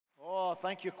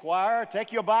Thank you, choir.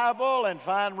 Take your Bible and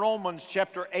find Romans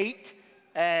chapter 8.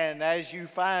 And as you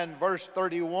find verse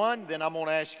 31, then I'm going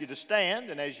to ask you to stand.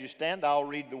 And as you stand, I'll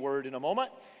read the word in a moment.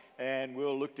 And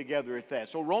we'll look together at that.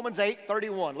 So Romans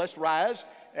 8:31. Let's rise.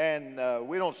 And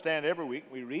we don't stand every week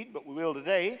we read, but we will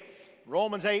today.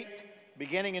 Romans 8,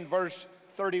 beginning in verse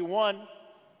 31.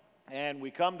 And we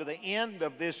come to the end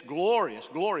of this glorious,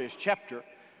 glorious chapter.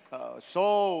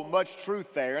 So much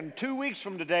truth there. And 2 weeks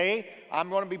from today, I'm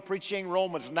going to be preaching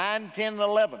Romans 9, 10, and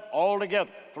 11 all together.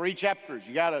 3 chapters.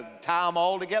 You got to tie them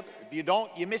all together. If you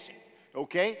don't, you miss it.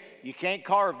 Okay? You can't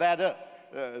carve that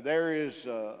up. There is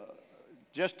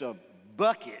just a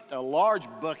bucket, a large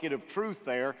bucket of truth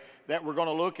there that we're going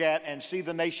to look at and see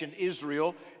the nation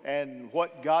Israel and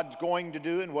what God's going to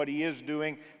do and what He is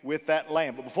doing with that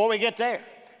land. But before we get there,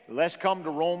 let's come to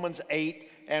Romans 8.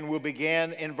 And we'll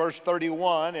begin in verse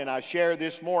 31, and I share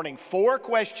this morning 4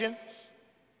 questions,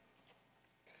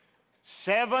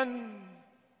 7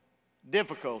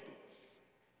 difficulties,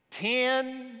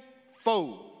 10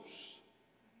 foes,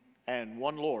 and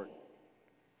 1 Lord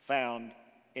found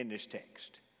in this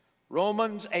text.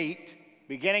 Romans 8,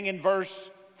 beginning in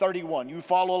verse 31. You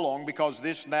follow along because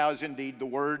this now is indeed the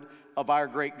word of our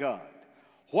great God.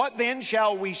 What then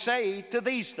shall we say to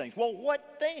these things? Well,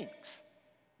 what things?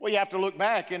 Well, you have to look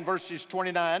back in verses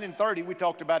 29 and 30. We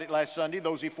talked about it last Sunday.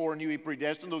 Those He foreknew, He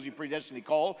predestined. Those He predestined, He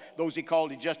called. Those He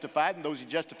called, He justified. And those He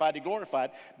justified, He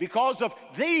glorified. Because of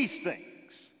these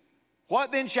things,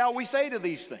 what then shall we say to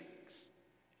these things?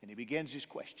 And He begins His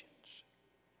questions.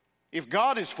 If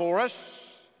God is for us,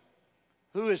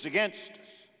 who is against us?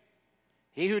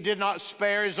 He who did not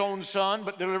spare His own Son,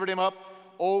 but delivered Him up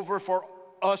over for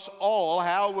us all,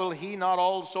 how will He not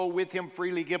also with Him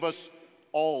freely give us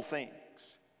all things?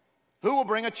 Who will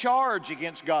bring a charge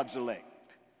against God's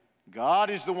elect? God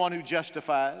is the one who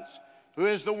justifies. Who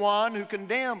is the one who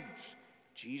condemns?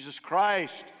 Jesus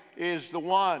Christ is the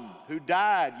one who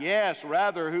died, yes,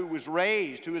 rather, who was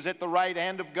raised, who is at the right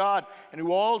hand of God, and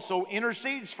who also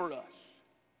intercedes for us.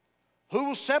 Who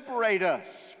will separate us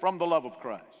from the love of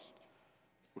Christ?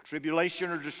 Will tribulation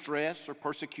or distress or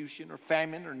persecution or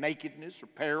famine or nakedness or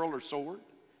peril or sword?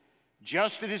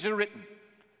 Just as it is written,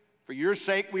 for your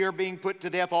sake we are being put to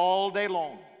death all day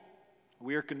long.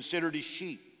 We are considered as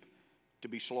sheep to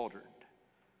be slaughtered.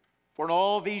 For in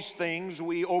all these things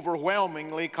we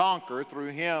overwhelmingly conquer through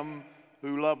Him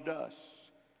who loved us.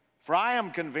 For I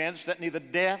am convinced that neither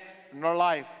death nor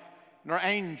life, nor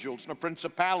angels, nor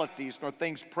principalities, nor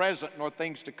things present, nor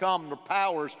things to come, nor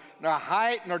powers, nor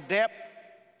height, nor depth,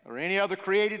 or any other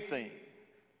created thing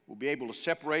will be able to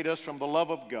separate us from the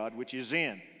love of God which is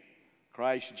in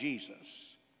Christ Jesus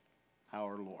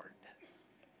our Lord.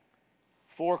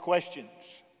 4 questions.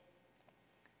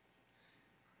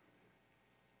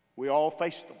 We all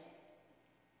face them.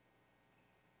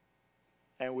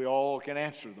 And we all can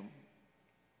answer them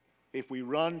if we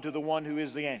run to the one who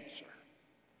is the answer.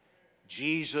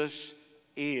 Jesus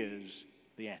is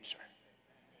the answer.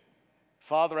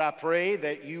 Father, I pray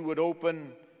that you would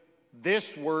open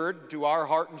this word to our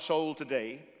heart and soul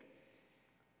today.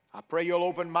 I pray you'll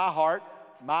open my heart,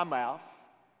 my mouth.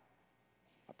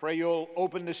 I pray you'll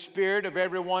open the spirit of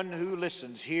everyone who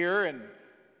listens here and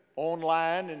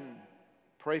online, and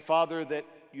pray, Father, that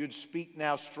you'd speak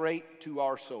now straight to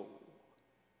our soul.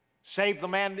 Save the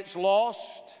man that's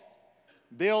lost,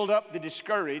 build up the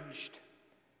discouraged,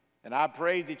 and I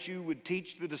pray that you would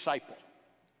teach the disciple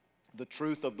the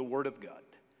truth of the Word of God.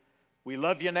 We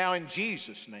love you now in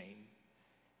Jesus' name.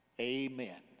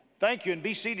 Amen. Thank you, and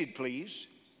be seated, please.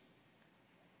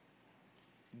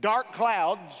 Dark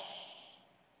clouds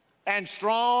and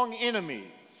strong enemies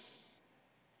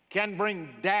can bring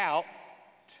doubt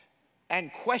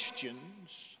and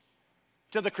questions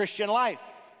to the Christian life.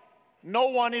 No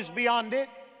one is beyond it.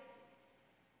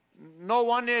 No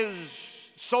one is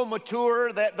so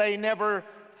mature that they never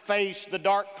face the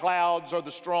dark clouds or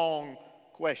the strong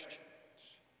questions.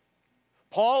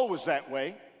 Paul was that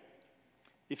way.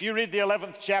 If you read the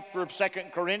 11th chapter of 2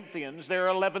 Corinthians, there are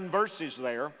 11 verses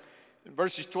there,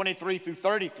 verses 23 through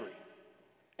 33.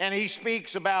 And he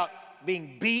speaks about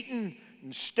being beaten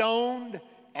and stoned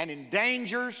and in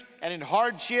dangers and in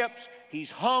hardships.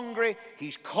 He's hungry,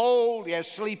 he's cold, he has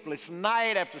sleepless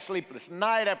night after sleepless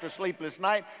night after sleepless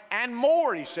night, and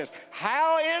more, he says.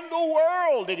 How in the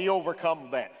world did he overcome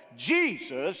that?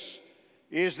 Jesus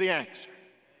is the answer.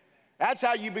 That's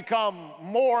how you become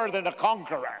more than a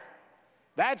conqueror.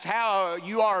 That's how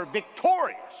you are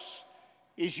victorious,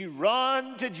 is you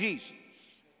run to Jesus,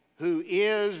 who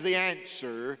is the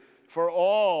answer for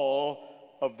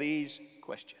all of these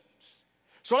questions.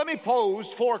 So let me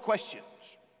pose 4 questions.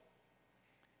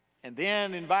 and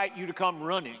then invite you to come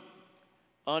running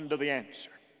unto the answer.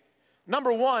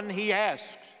 Number one, he asks,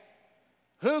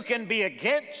 who can be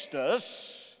against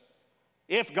us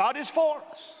if God is for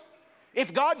us?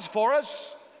 If God's for us,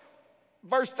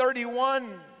 verse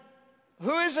 31,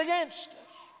 who is against us?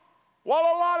 Well,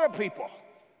 a lot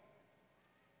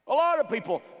of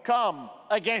people come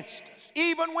against us.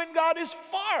 Even when God is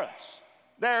for us,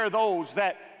 there are those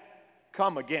that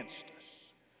come against us.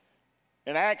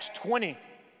 In Acts 20,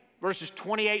 verses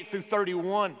 28 through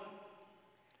 31,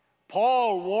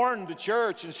 Paul warned the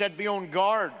church and said, be on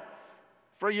guard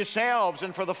for yourselves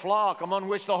and for the flock among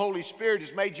which the Holy Spirit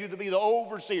has made you to be the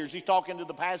overseers. He's talking to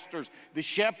the pastors, the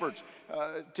shepherds,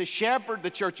 to shepherd the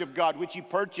church of God, which he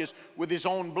purchased with his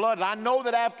own blood. I know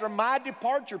that after my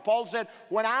departure, Paul said,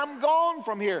 when I'm gone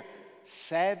from here,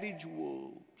 savage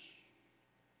wolves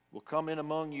will come in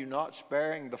among you, not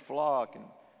sparing the flock and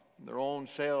their own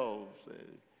selves.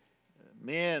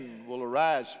 Men will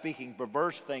arise speaking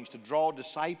perverse things to draw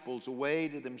disciples away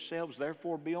to themselves.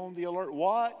 Therefore, be on the alert.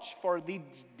 Watch for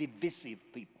these divisive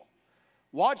people.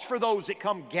 Watch for those that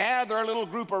come gather a little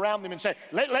group around them and say,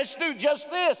 let's do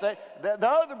just this. The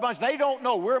other bunch, they don't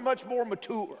know. We're much more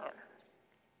mature.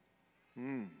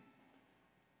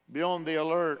 Be on the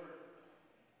alert.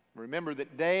 Remember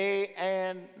that day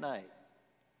and night,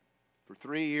 for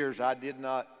 3 years, I did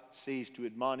not cease to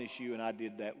admonish you, and I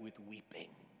did that with weeping.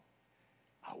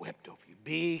 I wept over you.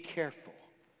 Be careful.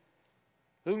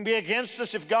 Who can be against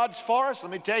us if God's for us?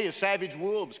 Let me tell you, savage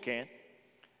wolves can.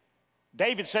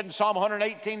 David said in Psalm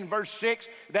 118, verse 6,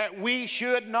 that we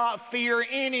should not fear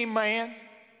any man,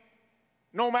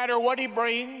 no matter what he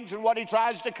brings and what he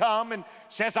tries to come and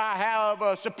says, I have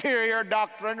a superior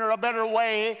doctrine or a better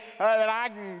way that I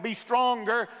can be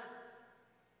stronger.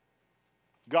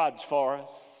 God's for us.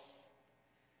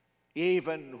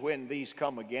 Even when these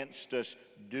come against us,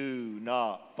 do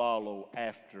not follow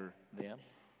after them.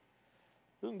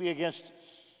 Who can be against us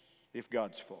if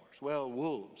God's for us? Well,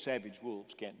 wolves, savage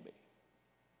wolves can be.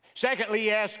 Secondly,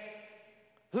 he asks,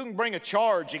 who can bring a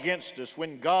charge against us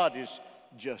when God has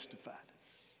justified us?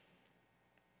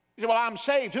 He said, well, I'm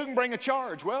saved. Who can bring a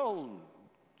charge? Well,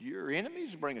 your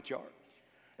enemies bring a charge.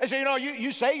 They say,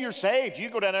 you say you're saved. You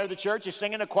go down there to the church, you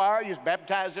sing in a choir, you're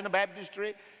baptized in a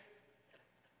baptistry.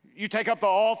 You take up the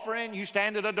offering, you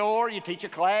stand at a door, you teach a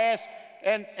class,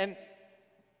 and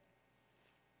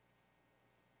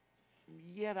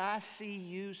yet I see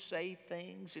you say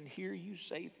things and hear you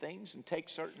say things and take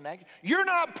certain actions. You're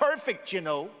not perfect, you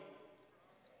know.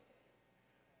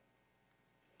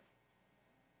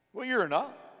 Well, you're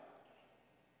not.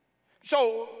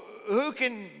 So who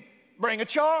can bring a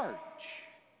charge?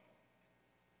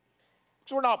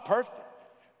 Because we're not perfect.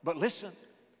 But listen,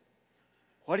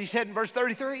 what he said in verse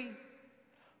 33,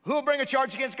 who will bring a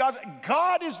charge against God?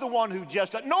 God is the one who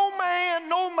justifies. No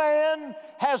man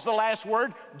has the last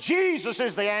word. Jesus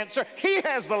is the answer. He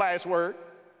has the last word.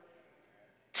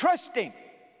 Trust him,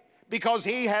 because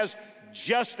he has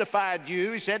justified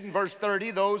you. He said in verse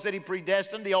 30, those that he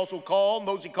predestined, he also called. And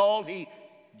those he called, he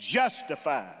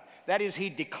justified. That is, he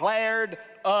declared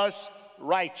us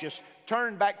righteous.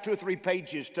 Turn back 2 or 3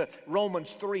 pages to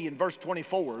Romans 3 and verse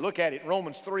 24. Look at it,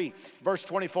 Romans 3, verse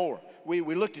 24. We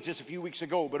looked at this a few weeks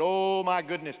ago, but oh my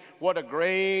goodness, what a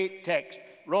great text.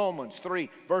 Romans 3,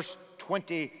 verse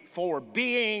 24.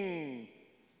 Being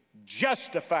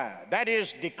justified, that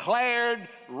is, declared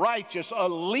righteous, a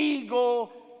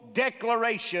legal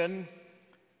declaration,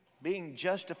 being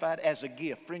justified as a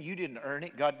gift. Friend, you didn't earn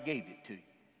it, God gave it to you.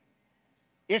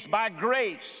 It's by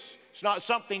grace. It's not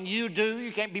something you do.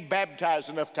 You can't be baptized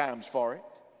enough times for it.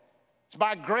 It's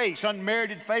by grace,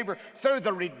 unmerited favor, through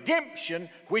the redemption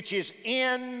which is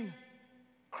in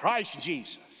Christ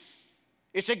Jesus.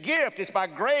 It's a gift. It's by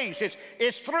grace.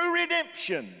 It's through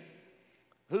redemption.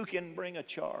 Who can bring a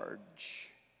charge?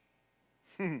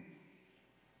 Why,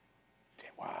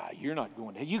 you're not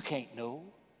going to. You can't know.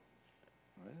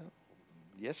 Well,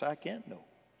 yes, I can know.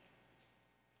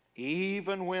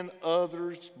 Even when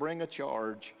others bring a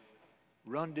charge,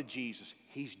 run to Jesus.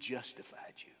 He's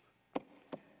justified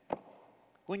you.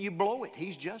 When you blow it,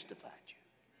 he's justified you.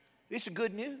 This is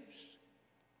good news.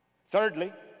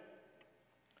 Thirdly,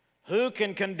 who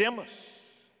can condemn us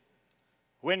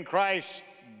when Christ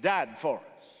died for us?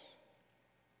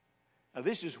 Now,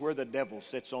 this is where the devil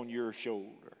sits on your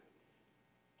shoulder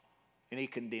and he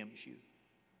condemns you.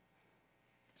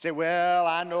 Say, well,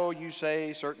 I know you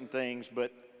say certain things,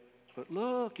 but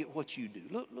look at what you do.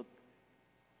 Look.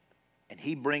 And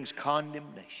he brings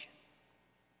condemnation.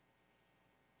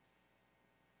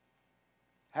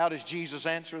 How does Jesus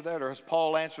answer that, or has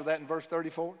Paul answered that in verse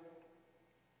 34?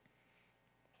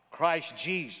 Christ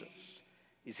Jesus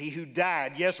is he who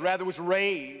died, yes, rather was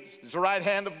raised, is the right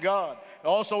hand of God,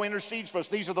 also intercedes for us.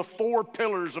 These are the four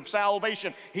pillars of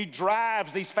salvation. He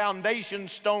drives these foundation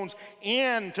stones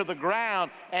into the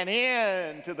ground and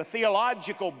into the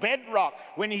theological bedrock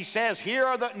when he says, here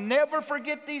are the, never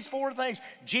forget these four things.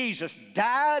 Jesus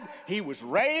died, he was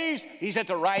raised, he's at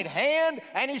the right hand,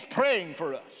 and he's praying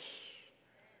for us.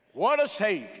 What a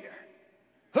Savior.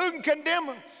 Who can condemn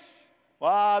us?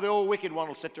 Well, the old wicked one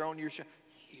will sit there on your shoulder.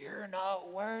 You're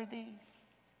not worthy.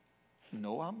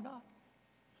 No, I'm not.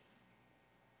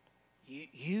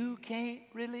 You can't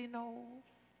really know.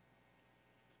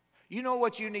 You know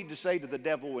what you need to say to the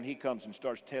devil when he comes and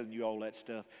starts telling you all that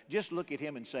stuff? Just look at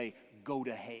him and say, go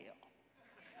to hell.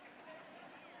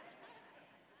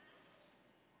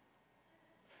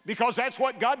 Because that's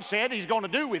what God said he's going to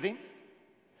do with him.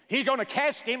 He's going to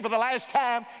cast him for the last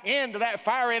time into that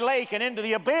fiery lake and into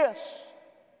the abyss.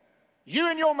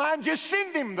 You in your mind just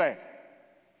send him there.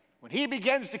 When he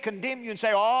begins to condemn you and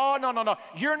say, oh, no,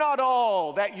 you're not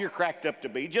all that you're cracked up to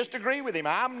be, just agree with him.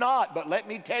 I'm not, but let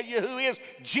me tell you who is.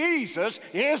 Jesus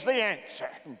is the answer.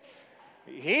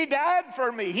 He died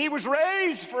for me. He was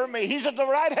raised for me. He's at the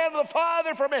right hand of the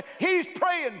Father for me. He's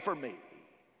praying for me.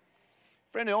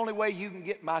 Friend, the only way you can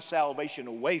get my salvation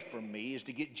away from me is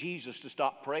to get Jesus to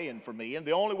stop praying for me. And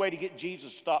the only way to get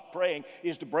Jesus to stop praying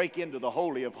is to break into the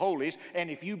Holy of Holies. And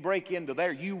if you break into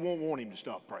there, you won't want him to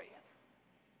stop praying.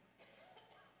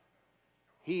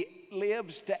 He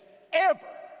lives to ever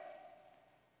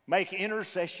make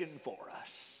intercession for us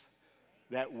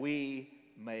that we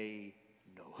may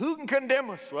know. Who can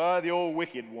condemn us? Well, the old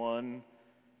wicked one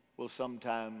will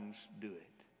sometimes do it.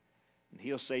 And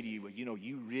he'll say to you, well, you know,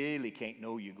 you really can't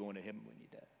know you're going to heaven when you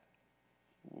die.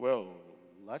 Well,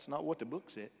 that's not what the book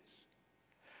says.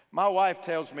 My wife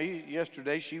tells me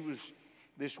yesterday she was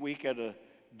this week at a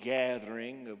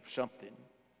gathering of something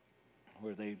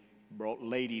where they brought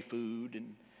lady food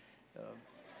and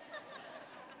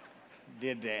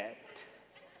did that.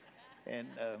 And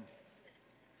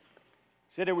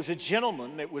said there was a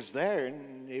gentleman that was there,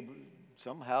 and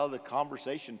somehow the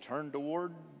conversation turned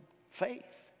toward faith.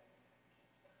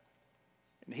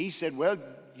 And he said, well,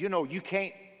 you know, you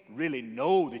can't really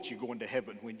know that you're going to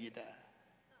heaven when you die.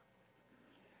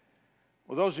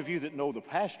 Well, those of you that know the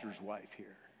pastor's wife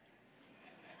here,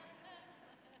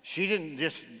 she didn't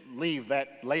just leave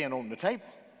that laying on the table.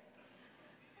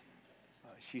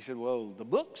 She said, well, the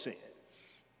book says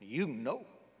you know.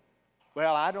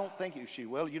 Well, I don't think you. She,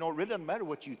 well, you know, it really doesn't matter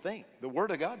what you think. The Word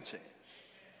of God says.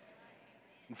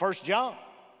 In 1 John,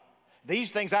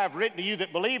 these things I have written to you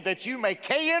that believe that you may,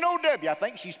 K-N-O-W, I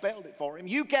think she spelled it for him,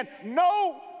 you can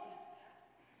know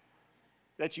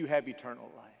that you have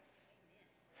eternal life.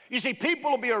 You see,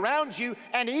 people will be around you,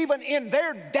 and even in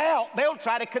their doubt, they'll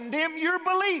try to condemn your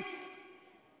belief.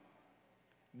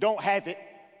 Don't have it.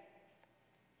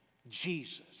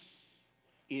 Jesus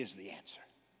is the answer.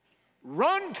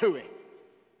 Run to it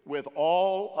with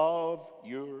all of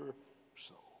your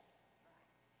soul.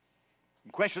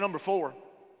 And question number 4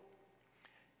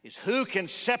 is, who can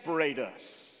separate us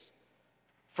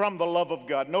from the love of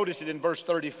God? Notice it in verse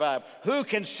 35. Who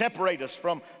can separate us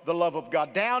from the love of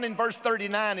God? Down in verse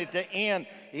 39 at the end,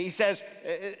 he says,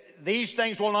 these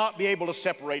things will not be able to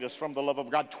separate us from the love of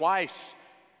God. Twice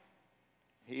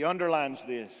he underlines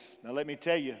this. Now let me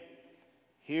tell you,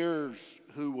 here's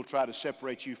who will try to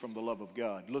separate you from the love of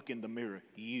God. Look in the mirror.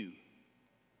 You.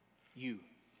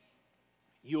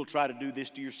 You'll try to do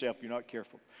this to yourself if you're not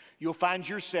careful. You'll find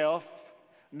yourself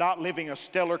not living a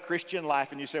stellar Christian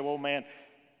life, and you say, well, man,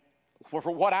 for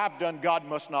what I've done, God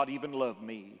must not even love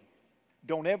me.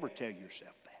 Don't ever tell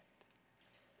yourself that.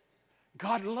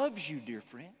 God loves you, dear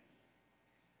friend.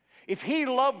 If he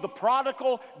loved the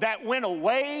prodigal that went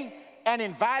away and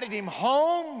invited him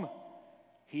home,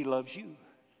 he loves you.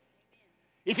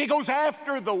 If he goes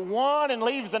after the one and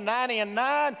leaves the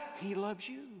 99, he loves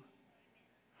you.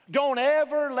 Don't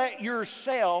ever let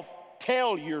yourself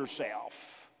tell yourself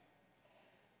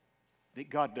that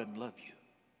God doesn't love you.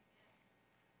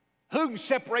 Who can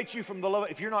separate you from the love?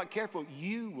 If you're not careful,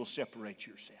 you will separate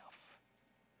yourself.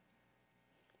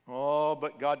 Oh,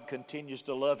 but God continues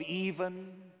to love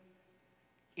even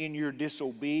in your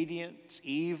disobedience,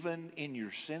 even in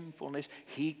your sinfulness.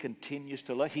 He continues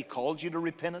to love. He calls you to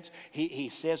repentance. He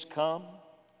says, come.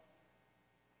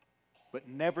 But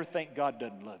never think God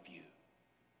doesn't love you.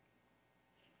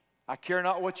 I care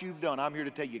not what you've done. I'm here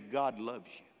to tell you, God loves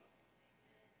you.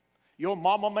 Your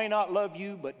mama may not love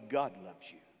you, but God loves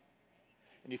you.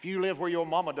 And if you live where your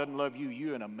mama doesn't love you,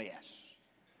 you're in a mess.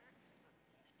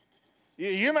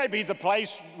 You may be the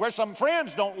place where some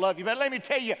friends don't love you, but let me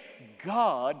tell you,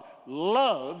 God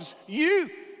loves you.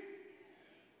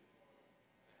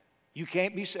 You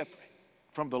can't be separate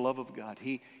from the love of God.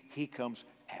 He comes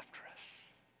after us.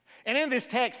 And in this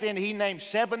text, then, he names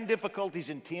 7 difficulties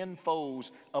and 10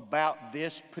 foes about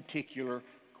this particular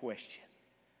question.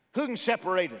 Who can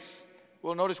separate us?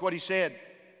 Well, notice what he said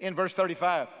in verse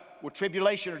 35. Will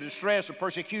tribulation or distress or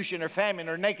persecution or famine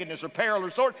or nakedness or peril or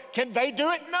sword, can they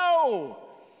do it? No.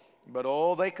 But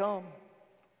oh, they come.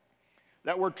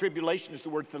 That word tribulation is the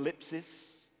word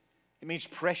thalipsis. It means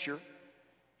pressure.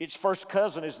 Its first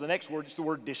cousin is the next word. It's the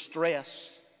word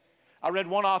distress. I read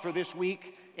one author this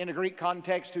week in a Greek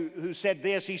context who said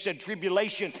this. He said,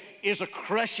 tribulation is a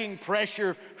crushing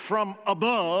pressure from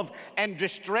above, and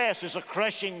distress is a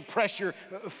crushing pressure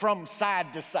from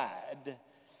side to side.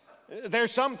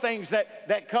 There's some things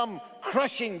that come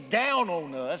crushing down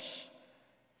on us,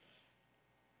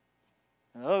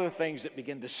 and other things that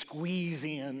begin to squeeze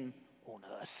in on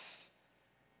us.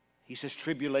 He says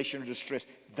tribulation or distress,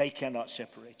 they cannot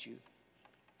separate you.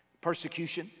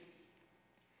 Persecution.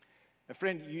 Now,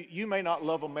 friend, you may not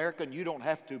love America, and you don't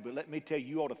have to, but let me tell you,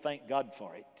 you ought to thank God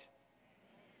for it.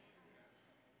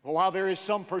 While there is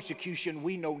some persecution,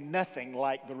 we know nothing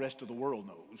like the rest of the world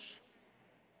knows.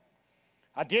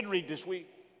 I did read this week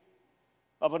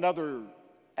of another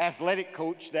athletic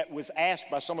coach that was asked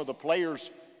by some of the players,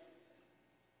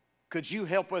 could you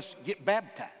help us get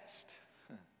baptized?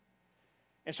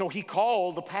 And so he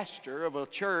called the pastor of a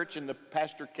church, and the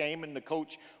pastor came, and the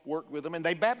coach worked with them, and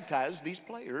they baptized these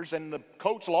players, and the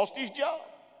coach lost his job.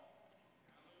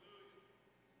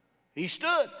 He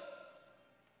stood.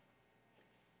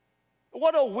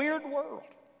 What a weird world.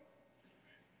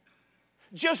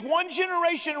 Just one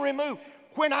generation removed.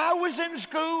 When I was in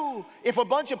school, if a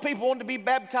bunch of people wanted to be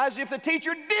baptized, if the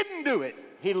teacher didn't do it,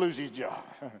 he'd lose his job.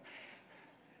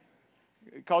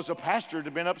 Because the pastor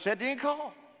had been upset he didn't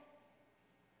call.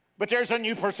 But there's a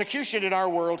new persecution in our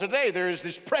world today. There's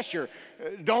this pressure.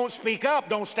 Don't speak up,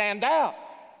 don't stand out.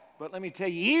 But let me tell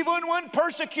you, even when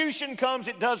persecution comes,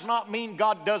 it does not mean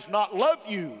God does not love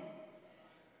you.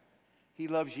 He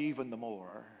loves you even the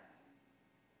more.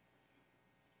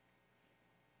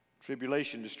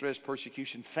 Tribulation, distress,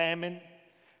 persecution, famine.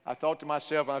 I thought to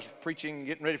myself, I was preaching,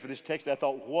 getting ready for this text, I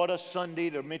thought, what a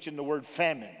Sunday to mention the word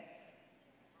famine.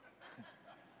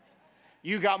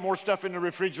 You got more stuff in the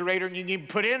refrigerator than you can even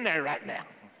put in there right now.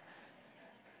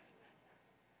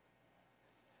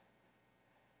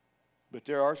 But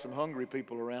there are some hungry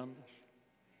people around us.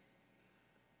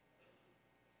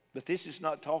 But this is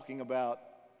not talking about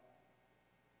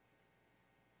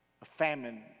a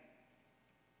famine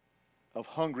of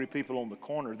hungry people on the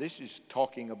corner. This is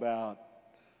talking about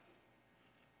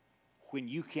when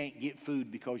you can't get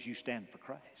food because you stand for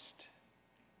Christ.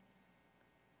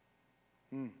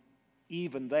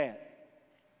 Even that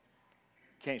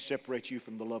can't separate you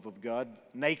from the love of God.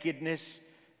 Nakedness,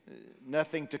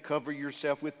 nothing to cover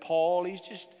yourself with. Paul,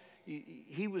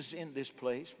 he was in this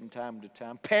place from time to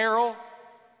time. Peril,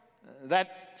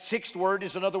 that 6th word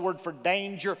is another word for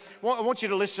danger. I want you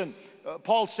to listen.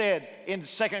 Paul said in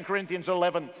 2 Corinthians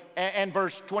 11 and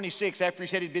verse 26, after he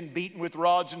said he'd been beaten with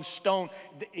rods and stone,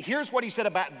 here's what he said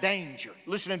about danger.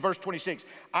 Listen in verse 26.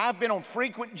 I've been on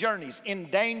frequent journeys in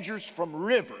dangers from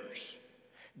rivers,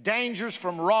 dangers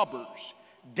from robbers,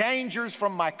 dangers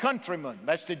from my countrymen,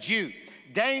 that's the Jew,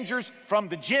 dangers from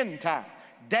the Gentile,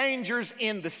 dangers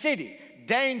in the city,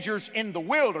 dangers in the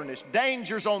wilderness,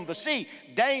 dangers on the sea,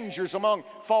 dangers among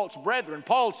false brethren.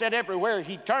 Paul said everywhere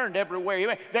he turned, everywhere he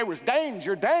went, there was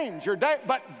danger,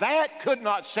 but that could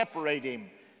not separate him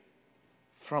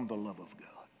from the love of God.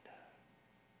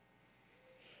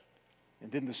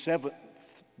 And then the 7th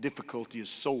difficulty is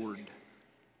sword.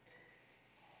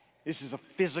 This is a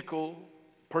physical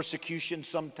persecution,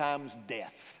 sometimes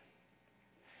death.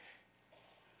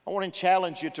 I want to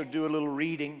challenge you to do a little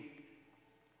reading.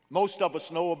 Most of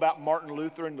us know about Martin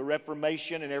Luther and the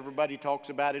Reformation, and everybody talks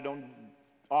about it on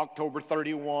October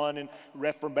 31 and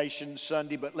Reformation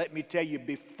Sunday. But let me tell you,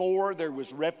 before there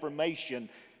was Reformation,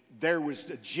 there was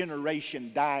a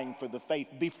generation dying for the faith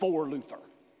before Luther.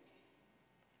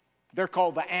 They're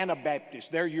called the Anabaptists.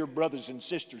 They're your brothers and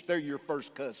sisters. They're your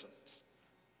first cousins.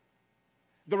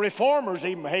 The Reformers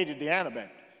even hated the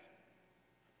Anabaptists.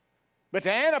 But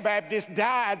the Anabaptists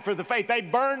died for the faith. They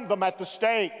burned them at the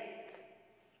stake.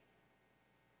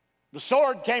 The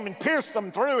sword came and pierced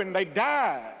them through, and they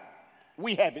died.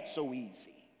 We have it so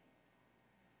easy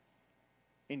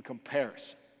in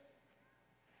comparison.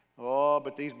 Oh,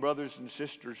 but these brothers and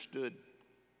sisters stood,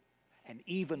 and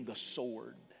even the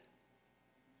sword.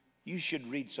 You should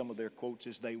read some of their quotes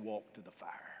as they walked to the fire.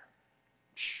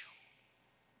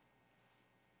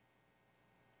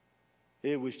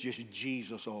 It was just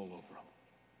Jesus all over them.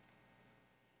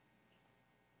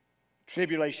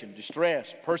 Tribulation,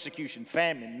 distress, persecution,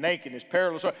 famine, nakedness,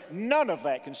 perilous. None of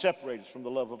that can separate us from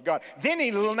the love of God. Then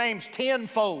he names 10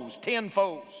 foes, 10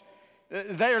 foes.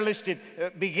 They're listed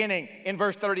beginning in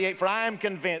verse 38. For I am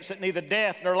convinced that neither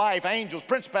death nor life, angels,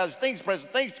 principalities, things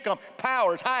present, things to come,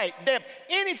 powers, height, depth,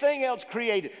 anything else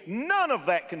created, none of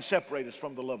that can separate us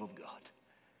from the love of God.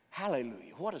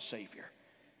 Hallelujah. What a Savior.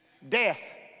 Death.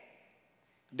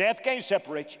 Death can't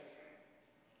separate you.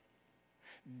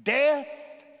 Death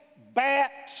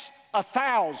bats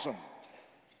 1,000.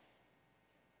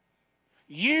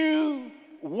 You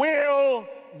will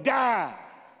die.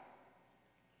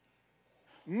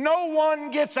 No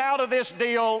one gets out of this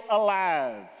deal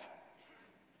alive.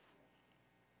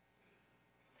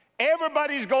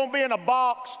 Everybody's going to be in a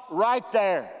box right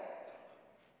there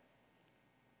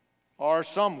or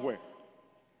somewhere.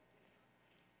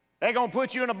 They're going to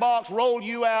put you in a box, roll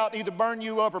you out, either burn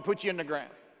you up or put you in the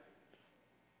ground.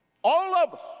 All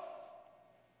of us.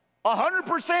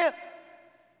 100%.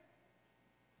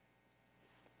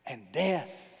 And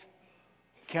death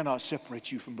cannot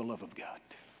separate you from the love of God.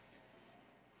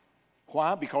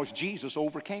 Why? Because Jesus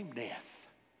overcame death.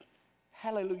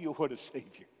 Hallelujah, what a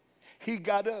Savior. He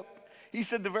got up. He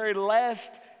said the very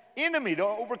last enemy to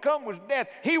overcome was death.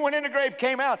 He went in the grave,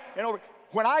 came out, and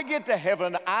when I get to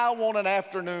heaven, I want an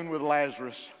afternoon with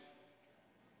Lazarus.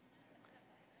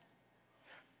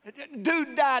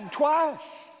 Dude died twice.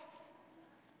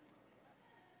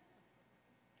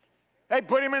 They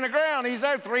put him in the ground. He's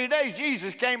there 3 days.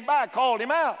 Jesus came by, called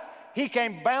him out. He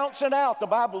came bouncing out, the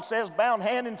Bible says, bound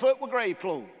hand and foot with grave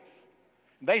clothes.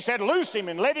 They said, loose him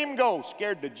and let him go.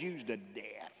 Scared the Jews to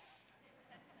death.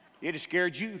 It'd have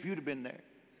scared you if you'd have been there.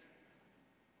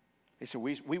 They said,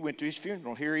 we went to his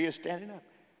funeral. Here he is standing up.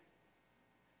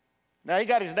 Now, he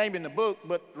got his name in the book,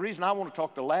 but the reason I want to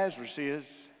talk to Lazarus is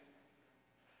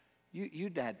you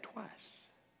died twice.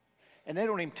 And they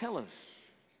don't even tell us.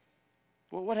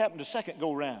 Well, what happened the second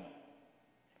go round?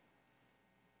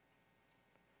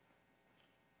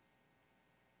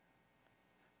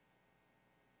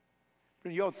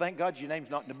 You ought to thank God your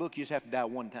name's not in the book. You just have to die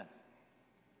one time.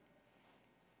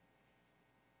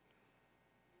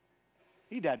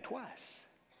 He died twice.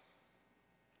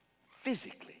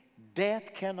 Physically,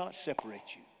 death cannot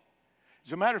separate you.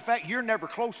 As a matter of fact, you're never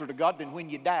closer to God than when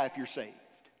you die if you're saved.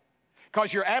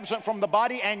 Because you're absent from the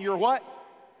body and you're what?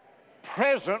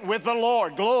 Present with the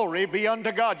Lord. Glory be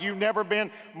unto God. You've never been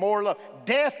more loved.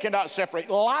 Death cannot separate.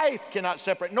 Life cannot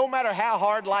separate. No matter how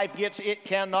hard life gets, it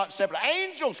cannot separate.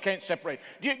 Angels can't separate.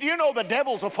 Do you know the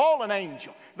devil's a fallen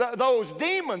angel? Those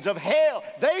demons of hell,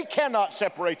 they cannot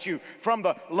separate you from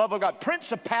the love of God.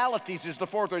 Principalities is the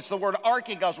fourth word. It's the word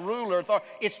archigos, ruler, authority.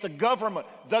 It's the government.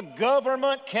 The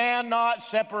government cannot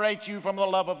separate you from the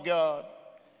love of God.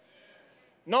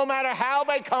 No matter how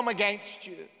they come against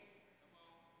you.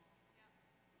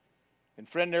 And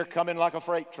friend, they're coming like a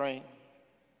freight train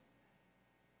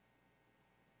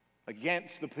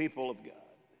against the people of God.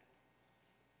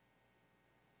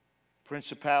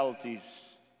 Principalities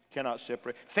cannot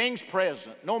separate. Things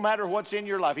present, no matter what's in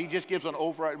your life, he just gives an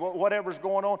override. Whatever's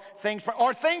going on, things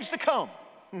to come.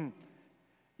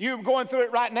 You're going through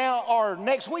it right now or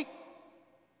next week.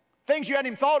 Things you hadn't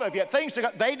even thought of yet. Things to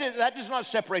come. That does not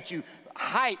separate you.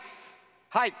 Height.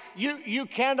 You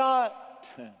cannot.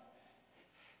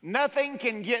 Nothing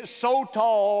can get so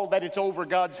tall that it's over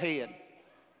God's head.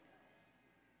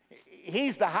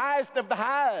 He's the highest of the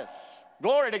highest.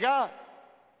 Glory to God.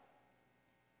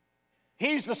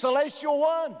 He's the celestial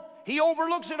one. He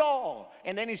overlooks it all.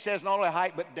 And then he says not only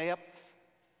height but depth.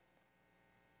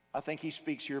 I think he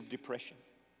speaks here of depression.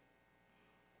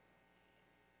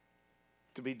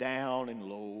 To be down and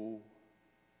low.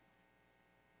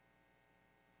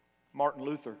 Martin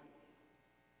Luther,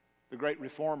 the great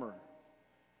reformer,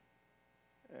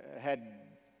 had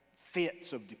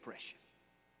fits of depression.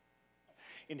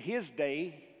 In his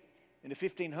day, in the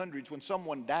 1500s, when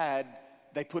someone died,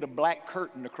 they put a black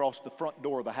curtain across the front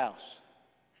door of the house.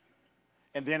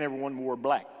 And then everyone wore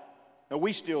black. Now,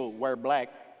 we still wear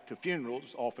black to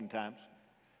funerals oftentimes,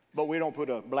 but we don't put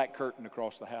a black curtain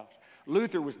across the house.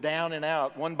 Luther was down and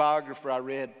out. One biographer I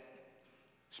read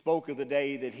spoke of the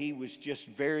day that he was just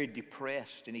very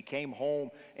depressed, and he came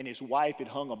home and his wife had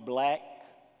hung the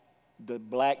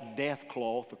black death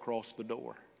cloth across the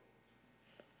door.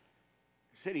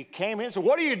 He said he came in and said,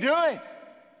 "What are you doing?"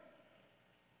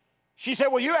 She said,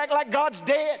 "Well, you act like God's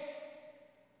dead."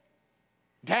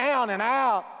 Down and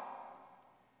out.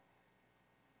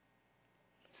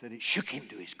 He said it shook him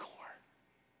to his core.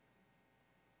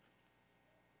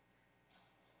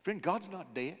 Friend, God's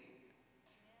not dead.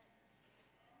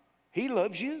 He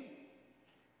loves you.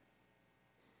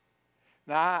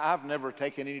 Now, I've never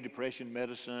taken any depression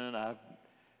medicine.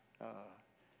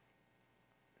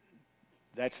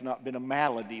 That's not been a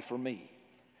malady for me.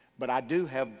 But I do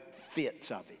have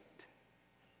fits of it.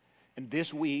 And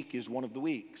this week is one of the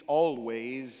weeks.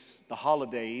 Always, the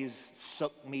holidays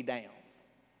suck me down.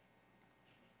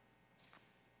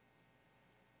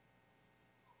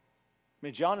 I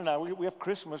mean, John and I, we have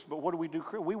Christmas, but what do?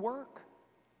 We work.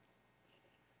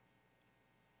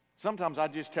 Sometimes I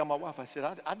just tell my wife, I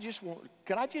said,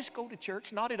 can I just go to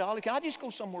church? Not at all. Can I just go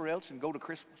somewhere else and go to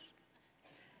Christmas?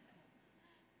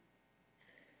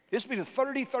 This will be the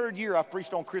 33rd year I've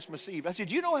preached on Christmas Eve. I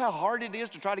said, you know how hard it is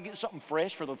to try to get something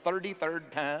fresh for the 33rd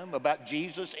time about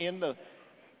Jesus in the...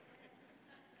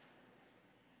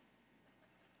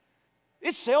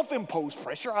 It's self-imposed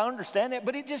pressure, I understand that,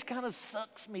 but it just kind of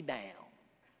sucks me down.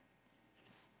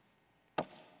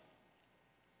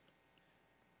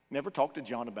 Never talked to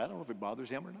John about it. I don't know if it bothers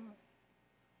him or not.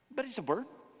 But it's a burden.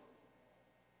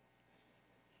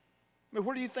 I mean,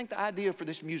 where do you think the idea for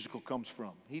this musical comes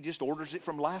from? He just orders it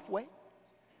from Lifeway?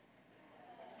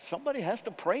 Somebody has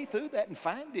to pray through that and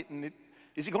find it. And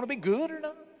is it going to be good or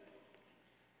not?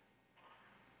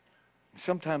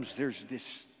 Sometimes there's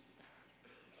this,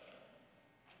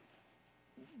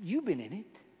 you've been in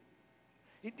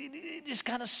it. It just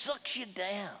kind of sucks you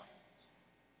down.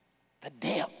 The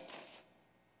depth.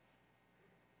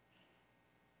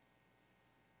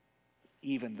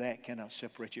 Even that cannot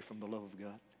separate you from the love of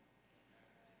God.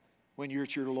 When you're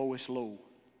at your lowest low,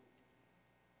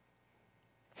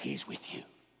 He's with you.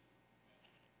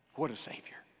 What a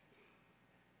Savior.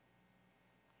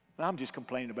 I'm just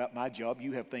complaining about my job.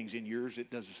 You have things in yours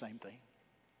that does the same thing.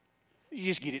 You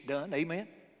just get it done. Amen.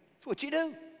 That's what you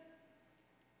do.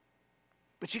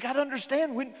 But you got to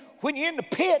understand, when you're in the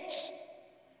pits,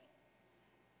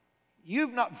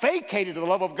 you've not vacated the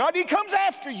love of God. He comes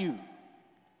after you.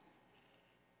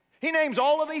 He names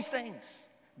all of these things.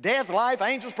 Death, life,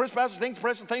 angels, principalities, things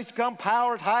present, things to come,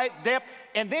 powers, height, depth.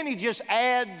 And then he just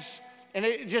adds, and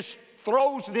it just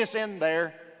throws this in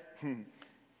there. And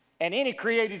any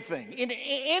created thing,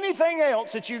 anything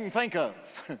else that you can think of.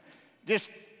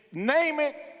 Just name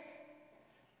it,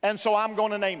 and so I'm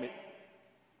going to name it.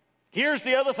 Here's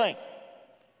the other thing.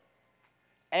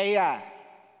 AI.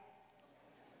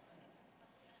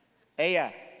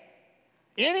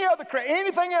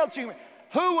 Anything else you...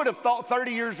 Who would have thought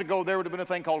 30 years ago there would have been a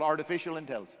thing called artificial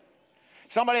intelligence?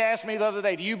 Somebody asked me the other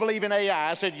day, do you believe in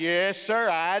AI? I said, yes, sir,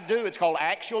 I do. It's called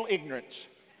actual ignorance.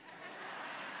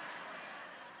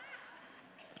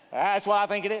 That's what I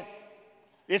think it is.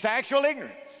 It's actual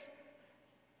ignorance.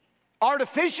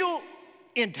 Artificial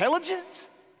intelligence?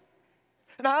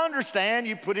 And I understand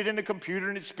you put it in the computer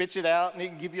and it spits it out and it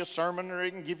can give you a sermon or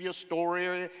it can give you a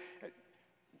story.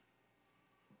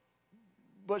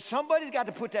 But somebody's got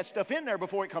to put that stuff in there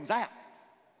before it comes out.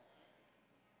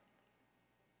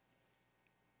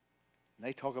 And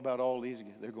they talk about all these,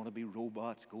 they're going to be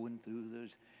robots going through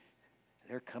those.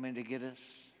 They're coming to get us.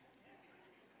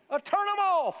 Oh, turn them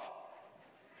off.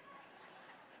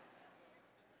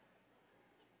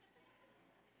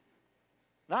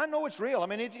 Now, I know it's real. I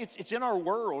mean, it's in our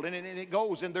world, and it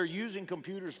goes, and they're using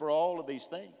computers for all of these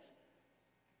things.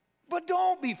 But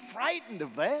don't be frightened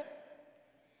of that.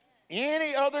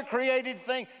 Any other created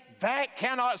thing, that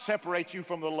cannot separate you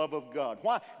from the love of God.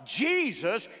 Why?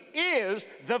 Jesus is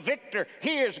the victor.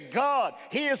 He is God.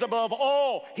 He is above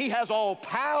all. He has all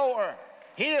power.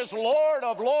 He is Lord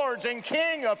of lords and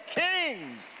King of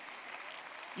kings.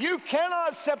 You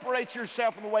cannot separate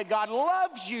yourself from the way God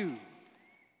loves you.